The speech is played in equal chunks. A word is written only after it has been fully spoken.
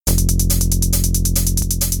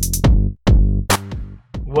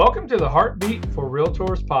Welcome to the Heartbeat for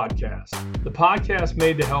Realtors podcast, the podcast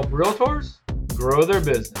made to help realtors grow their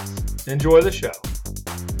business. Enjoy the show.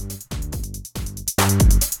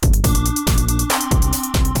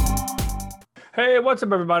 Hey, what's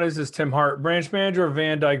up, everybody? This is Tim Hart, branch manager of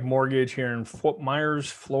Van Dyke Mortgage here in Fort Myers,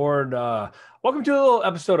 Florida. Welcome to a little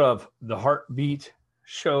episode of the Heartbeat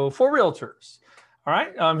Show for Realtors. All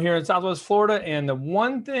right, I'm here in Southwest Florida, and the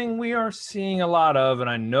one thing we are seeing a lot of, and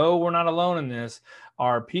I know we're not alone in this,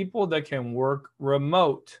 are people that can work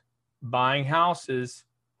remote, buying houses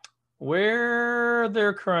where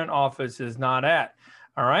their current office is not at.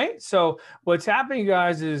 All right, so what's happening,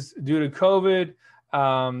 guys, is due to COVID,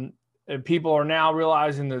 people are now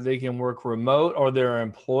realizing that they can work remote, or their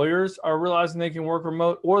employers are realizing they can work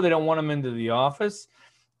remote, or they don't want them into the office.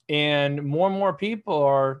 And more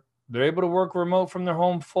people they're able to work remote from their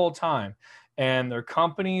home full time, and their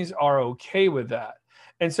companies are okay with that.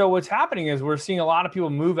 And so what's happening is we're seeing a lot of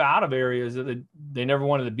people move out of areas that they never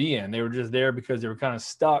wanted to be in. They were just there because they were kind of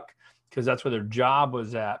stuck because that's where their job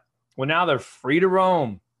was at. Well, now they're free to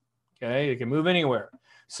roam. Okay, they can move anywhere.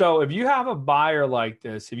 So if you have a buyer like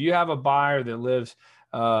this, if you have a buyer that lives,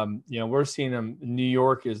 we're seeing them. New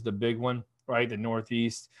York is the big one, right? The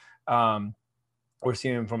Northeast. We're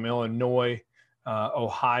seeing them from Illinois,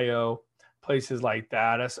 Ohio, places like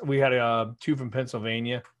that. We had two from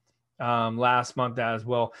Pennsylvania last month as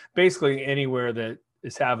well. Basically anywhere that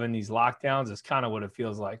is having these lockdowns is kind of what it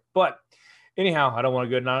feels like. But anyhow, I don't want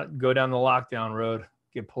to go down the lockdown road,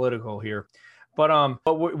 get political here. But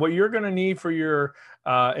what you're going to need for your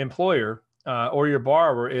employer or your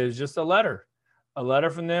borrower is just a letter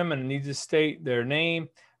from them, and it needs to state their name,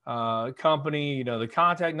 company, the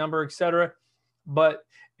contact number, etc. But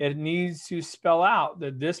it needs to spell out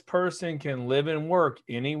that this person can live and work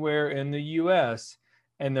anywhere in the U.S.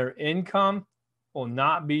 and their income will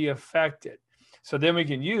not be affected. So then we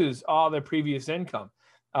can use all their previous income.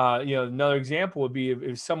 Another example would be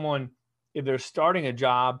if they're starting a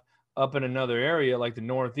job up in another area like the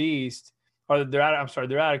Northeast, or they're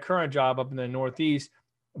at a current job up in the Northeast,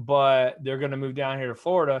 but they're going to move down here to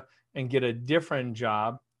Florida and get a different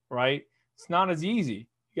job, right? It's not as easy.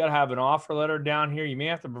 You got to have an offer letter down here. You may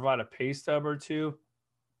have to provide a pay stub or two.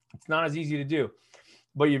 It's not as easy to do.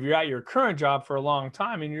 But if you're at your current job for a long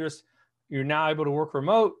time and you're now able to work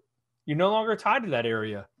remote, you're no longer tied to that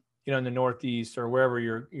area, in the Northeast or wherever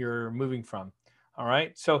you're moving from. All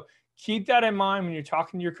right. So keep that in mind when you're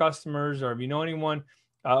talking to your customers, or if you know anyone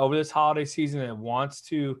over this holiday season that wants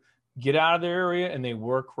to get out of their area and they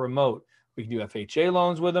work remote. We can do FHA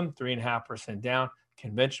loans with them, 3.5% down.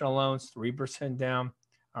 Conventional loans, 3% down.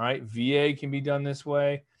 All right. VA can be done this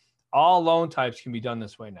way. All loan types can be done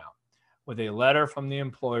this way now, with a letter from the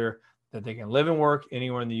employer that they can live and work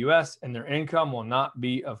anywhere in the U.S. and their income will not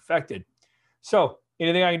be affected. So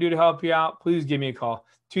anything I can do to help you out, please give me a call,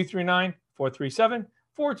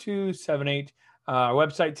 239-437-4278. Our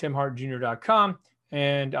website, timhartjr.com.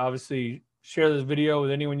 And obviously share this video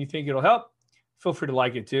with anyone you think it'll help. Feel free to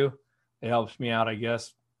like it too. It helps me out, I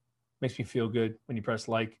guess. Makes me feel good when you press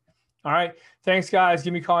like. All right. Thanks, guys.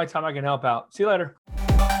 Give me a call anytime I can help out. See you later.